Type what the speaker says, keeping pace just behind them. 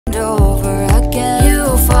over again.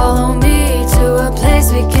 You follow me to a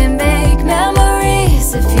place we can make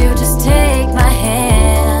memories. If you just take my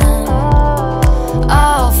hand,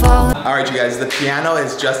 I'll follow. All right, you guys, the piano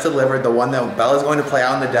is just delivered, the one that Bella's going to play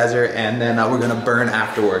out in the desert, and then we're gonna burn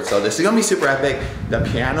afterwards. So this is gonna be super epic. The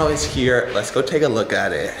piano is here. Let's go take a look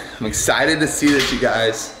at it. I'm excited to see this, you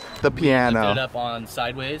guys. The piano. Lifted it up on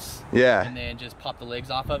sideways. Yeah. And then just popped the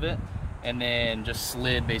legs off of it, and then just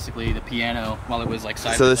slid basically the piano while it was like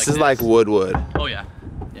sideways. So this is like wood. Oh yeah,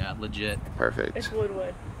 yeah, legit. Perfect. It's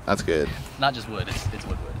wood. That's good. Not just wood. It's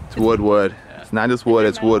wood. It's wood. Yeah. It's not just wood.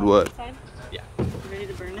 It's wood. Yeah. Ready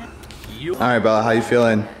to burn it? All right, Bella, how you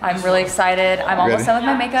feeling? I'm really excited. I'm almost done with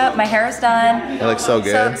my makeup. My hair is done. It looks so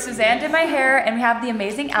good. So Suzanne did my hair, and we have the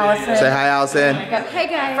amazing Allison. Say hi, Allison. Hey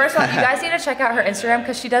guys. First of all, you guys need to check out her Instagram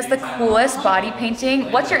because she does the coolest body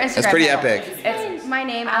painting. What's your Instagram? It's pretty handle? epic. It's My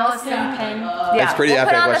name, Allison Penn. Yeah, it's pretty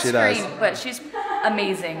epic what she does. But she's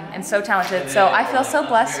amazing and so talented. So I feel so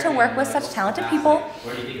blessed to work with such talented people.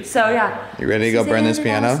 So yeah. You ready to go burn this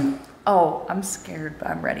piano? Allison. Oh, I'm scared, but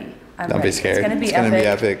I'm ready. Don't be scared. It's gonna be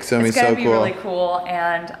epic. It's gonna be so cool. It's gonna be really cool,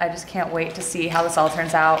 and I just can't wait to see how this all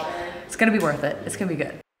turns out. It's gonna be worth it. It's gonna be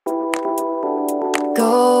good.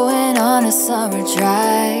 Going on a summer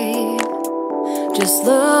drive, just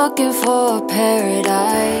looking for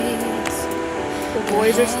paradise. The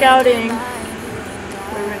boys are scouting. We're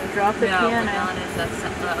gonna drop the piano. That looks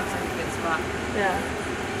like a good spot. Yeah.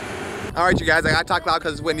 All right, you guys, I gotta talk loud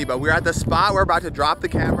because it's windy, but we're at the spot. We're about to drop the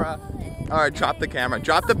camera. All right, drop the camera.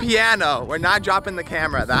 Drop the piano. We're not dropping the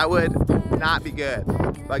camera. That would not be good.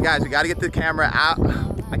 But guys, we gotta get the camera out.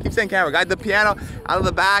 I keep saying camera. Got the piano out of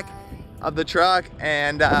the back of the truck,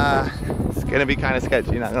 and it's gonna be kind of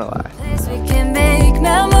sketchy, not gonna lie. Place we can make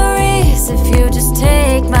memories if you just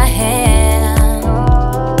take my hand.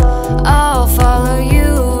 I'll follow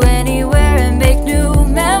you anywhere and make new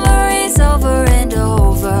memories over and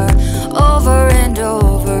over, over and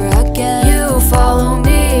over again. You follow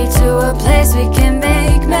me to a place we can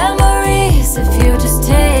make memories if you just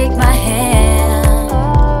take my hand.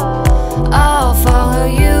 I'll follow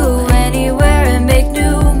you anywhere and make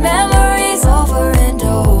new memories over and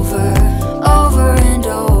over, over and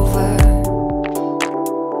over.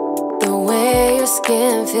 The way your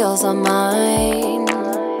skin feels on mine,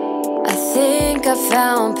 I think I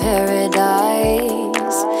found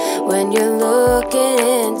paradise when you're looking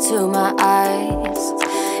into my eyes.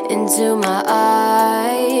 Into my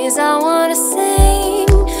eyes, I wanna sing,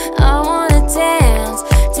 I wanna dance,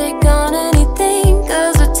 take on anything,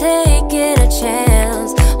 cause we're taking a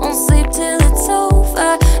chance. Won't sleep till it's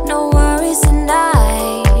over, no worries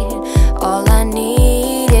tonight. All I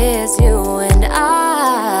need is you and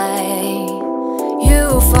I.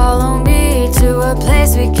 You follow me to a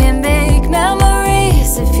place we can make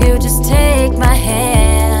memories if you just take my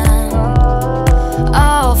hand.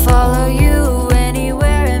 I'll follow you.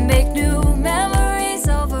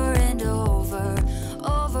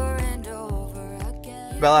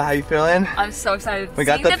 Bella, how you feeling? I'm so excited. We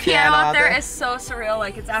got Seeing the the piano out there there. is so surreal.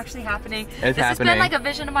 Like, it's actually happening. It's this happening. has been like a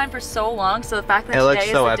vision of mine for so long. So the fact that It looks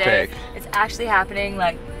today so is the epic. day it's actually happening,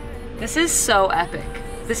 like, this is so epic.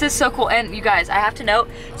 This is so cool. And you guys, I have to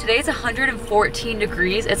note, today it's 114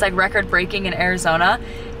 degrees. It's like record breaking in Arizona.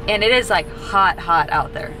 And it is like hot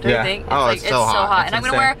out there. Don't you think? It's so hot. And I'm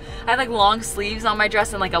gonna wear, I have like long sleeves on my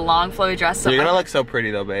dress and like a long flowy dress. So you're gonna look so pretty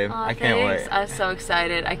though, babe. I can't wait. I'm so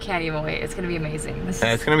excited. I can't even wait. It's gonna be amazing.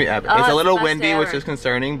 It's gonna be epic. It's a little windy, which is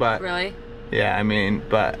concerning, but really? Yeah, I mean,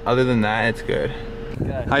 but other than that, it's good.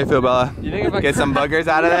 How you feel, Bella? You think get some buggers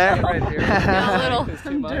out of there? Right here. A little.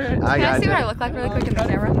 Can I see what I look like really quick in the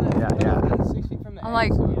camera? Yeah. I'm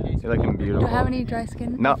like, you're looking beautiful. Do I have any dry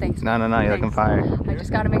skin? No, thanks. no, you're looking fire. I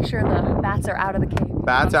just gotta make sure the bats are out of the cave.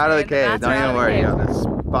 Bats are out of the cave, don't even worry. Yo, this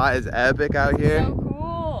spot is epic out here. So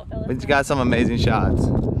cool. We just got some amazing shots.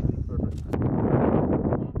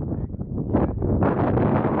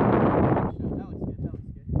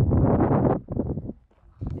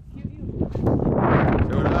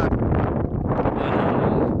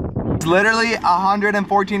 It's literally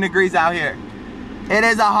 114 degrees out here. It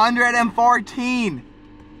is 114.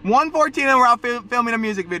 114 and we're out filming a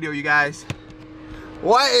music video, you guys.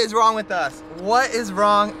 What is wrong with us? What is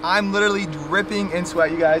wrong? I'm literally dripping in sweat,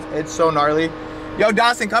 you guys. It's so gnarly. Yo,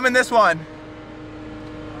 Dawson, come in this one.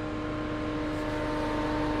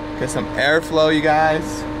 Get some airflow, you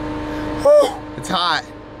guys. Whew, it's hot.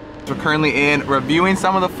 We're currently in reviewing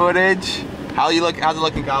some of the footage. How's it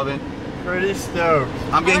looking, Calvin? Pretty stoked.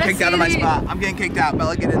 I'm getting kicked out of my spot. I'm getting kicked out.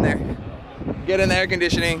 Bella, get in there. Get in the air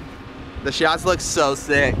conditioning. The shots look so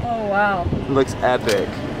sick. Oh, wow. It looks epic.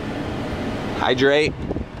 Hydrate.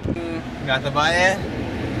 Got the button.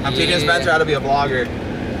 I'm teaching Spencer how to be a vlogger.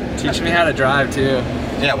 Teach me how to drive too.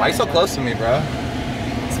 Yeah, why are you so close to me, bro?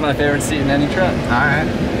 It's my favorite seat in any truck. Alright.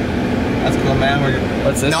 That's cool, man. We're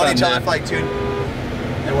What's this known one, each other man? for like 2.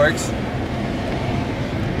 It works.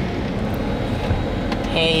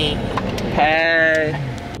 Hey. Hey.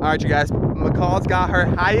 Alright, you guys. McCall's got her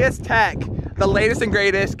highest tech, the latest and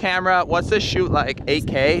greatest camera. What's this shoot like?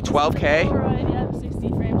 8K? 12K? Polaroid, yeah, 60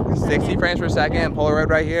 frames per 60 second. frames per second. Polaroid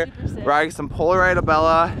right here. 60%. Riding some Polaroid of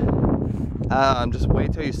Bella. Just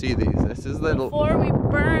wait till you see these. This is the Before we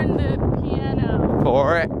burn the piano.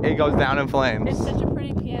 before it goes down in flames. It's such a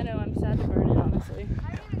pretty piano, I'm sad to burn it, honestly.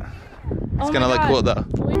 It's gonna look cool though.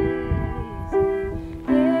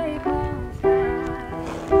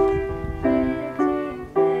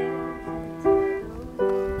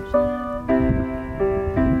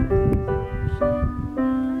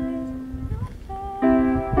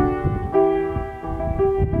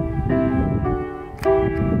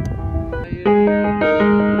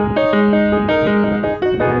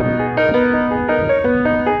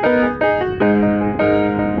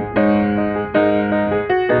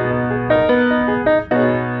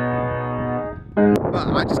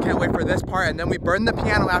 I just can't wait for this part, and then we burn the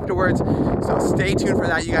piano afterwards, so stay tuned for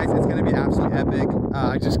that, you guys. It's gonna be absolutely epic.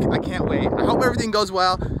 I can't wait. I hope everything goes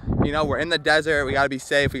well. You know, we're in the desert, we gotta be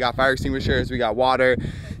safe. We got fire extinguishers, we got water,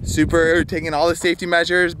 super taking all the safety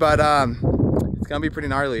measures, but it's gonna be pretty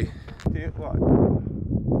gnarly.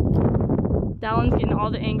 Dallin's getting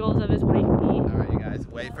all the angles of his wifey. All right, you guys,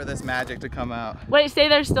 wait for this magic to come out. Wait, stay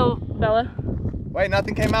there still, Bella. Wait,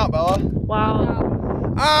 nothing came out, Bella. Wow.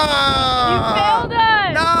 Oh! You failed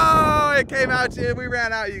us! No, it came out too. We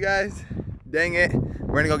ran out, you guys. Dang it.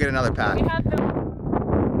 We're gonna go get another pack. We have film.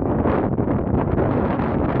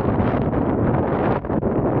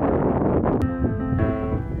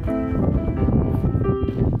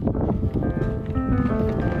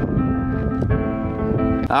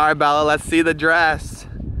 All right, Bella, let's see the dress.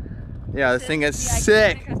 Yeah, this thing is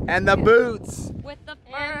sick. And the boots. With the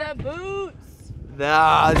And the boots.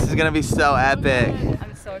 Oh, this is gonna be so epic.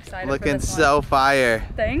 I'm so excited. Looking for this so one. fire.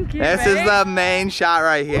 Thank you. This is the main shot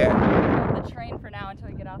right here. The train for now until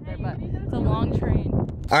we get out there, but it's a long train.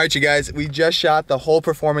 All right, you guys, we just shot the whole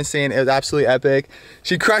performance scene. It was absolutely epic.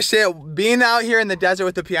 She crushed it. Being out here in the desert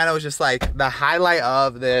with the piano was just like the highlight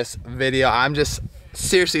of this video. I'm just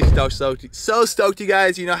seriously stoked. So stoked, you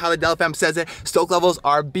guys. You know how the Della fam says it. Stoke levels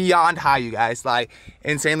are beyond high, you guys. Like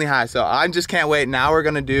insanely high. So I just can't wait. Now we're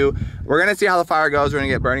gonna see how the fire goes. We're gonna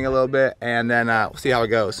get burning a little bit, and then we'll see how it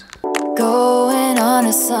goes. Going on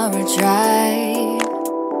a summer drive,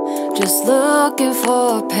 just looking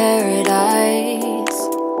for paradise.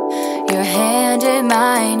 Your hand in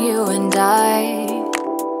mine, you and I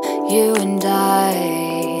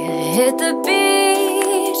hit the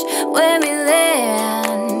beach. When we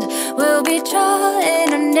land, we'll be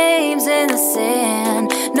drawing our names in the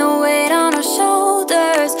sand. No weight on our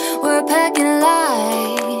shoulders, we're packing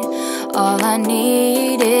light. All I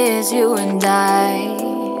need is you and I.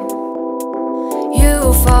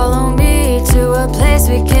 You follow me to a place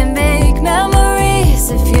we can make memories.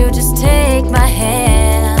 If you just take my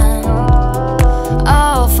hand,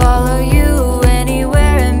 I'll follow you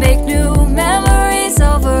anywhere and make new memories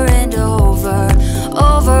over and over,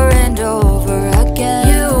 over and over again.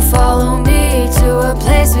 You follow me to a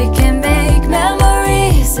place we can make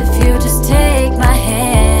memories. If you just take my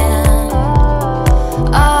hand,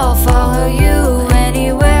 I'll follow you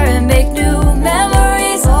anywhere and make new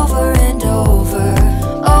memories over and over,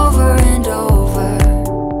 over and over.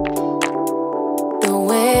 The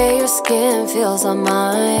way your skin feels on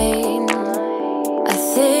mine, I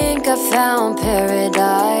think I found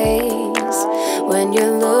paradise. When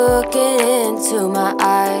you're looking into my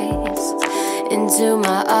eyes, into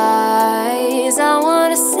my eyes. I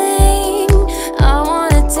wanna sing, I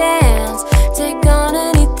wanna dance, take on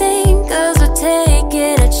anything, cause we're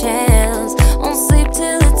taking a chance. Won't sleep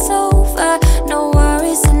till it's over, no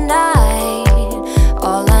worries tonight.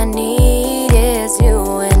 All I need is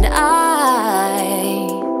you and I.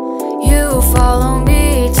 You follow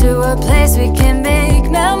me to a place we can make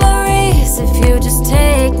memories. If you just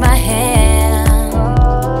take my hand,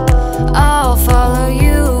 I'll follow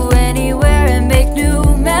you anywhere and make new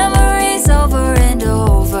memories over and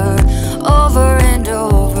over, over and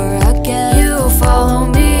over again. You follow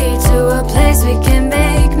me to a place we can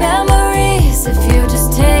make memories. If you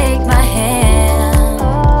just take my hand,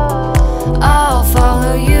 I'll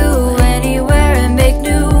follow you anywhere and make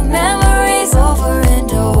new memories over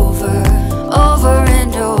and over, over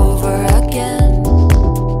and over again,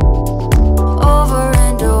 over and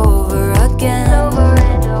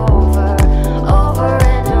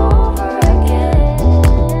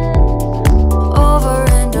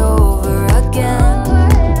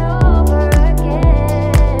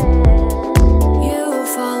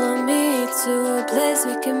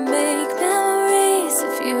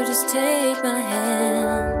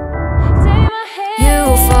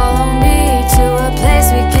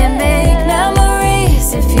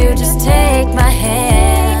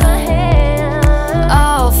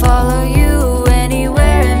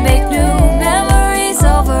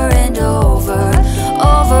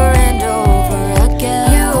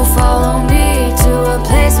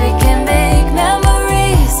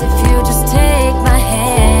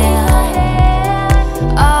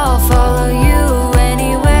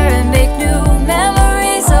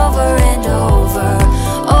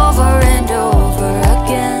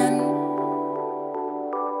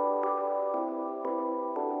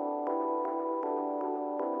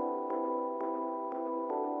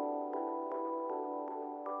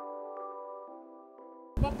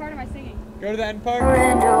part am I singing? Go to the end part.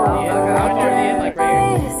 And over Yeah, near the end, like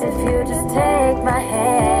right here. if you just take my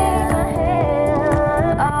hand,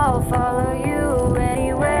 I'll follow you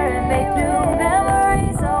anywhere and make new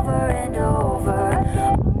memories over and over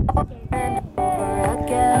and over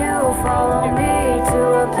again. You follow me to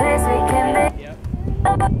a place we can make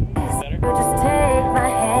memories. You just take my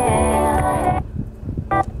hand.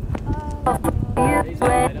 I'll follow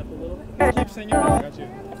you Keep singing. I got you.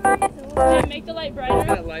 Jim, make the light brighter.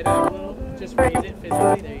 That light up a little. Just raise it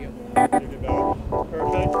physically. There you go.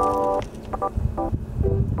 Perfect.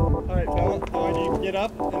 Alright, Bella, I want you to get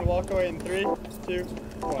up and walk away in 3, 2,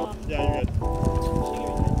 1. Yeah, you're good.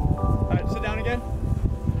 Alright, sit down again.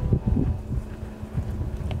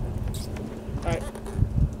 Alright,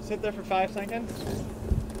 sit there for 5 seconds.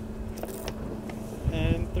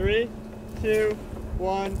 And 3, 2,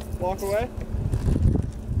 1, walk away.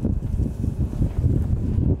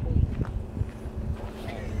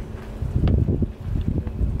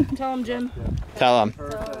 Tell him, Jim. Tell them.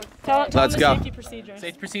 Tell Let's him go. the safety procedures.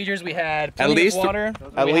 Safety procedures, we had At plenty least of water.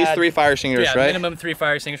 at We least had- 3 fire extinguishers, Yeah, right? minimum 3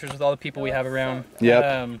 fire extinguishers with all the people we have around.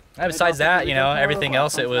 Yep. Besides that, you know, everything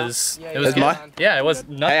else, it was It's good. mine? Yeah, it was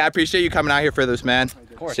nothing. Hey, I appreciate you coming out here for this, man.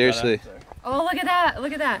 course, Seriously. Oh, look at that.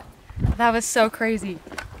 Look at that. That was so crazy.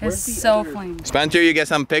 It's so fun. Spencer, you get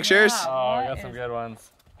some pictures? Wow. Oh, I got some good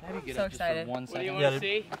ones. So excited. One What do you second. want to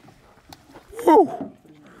see?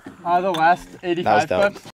 The last 85 dope. clips.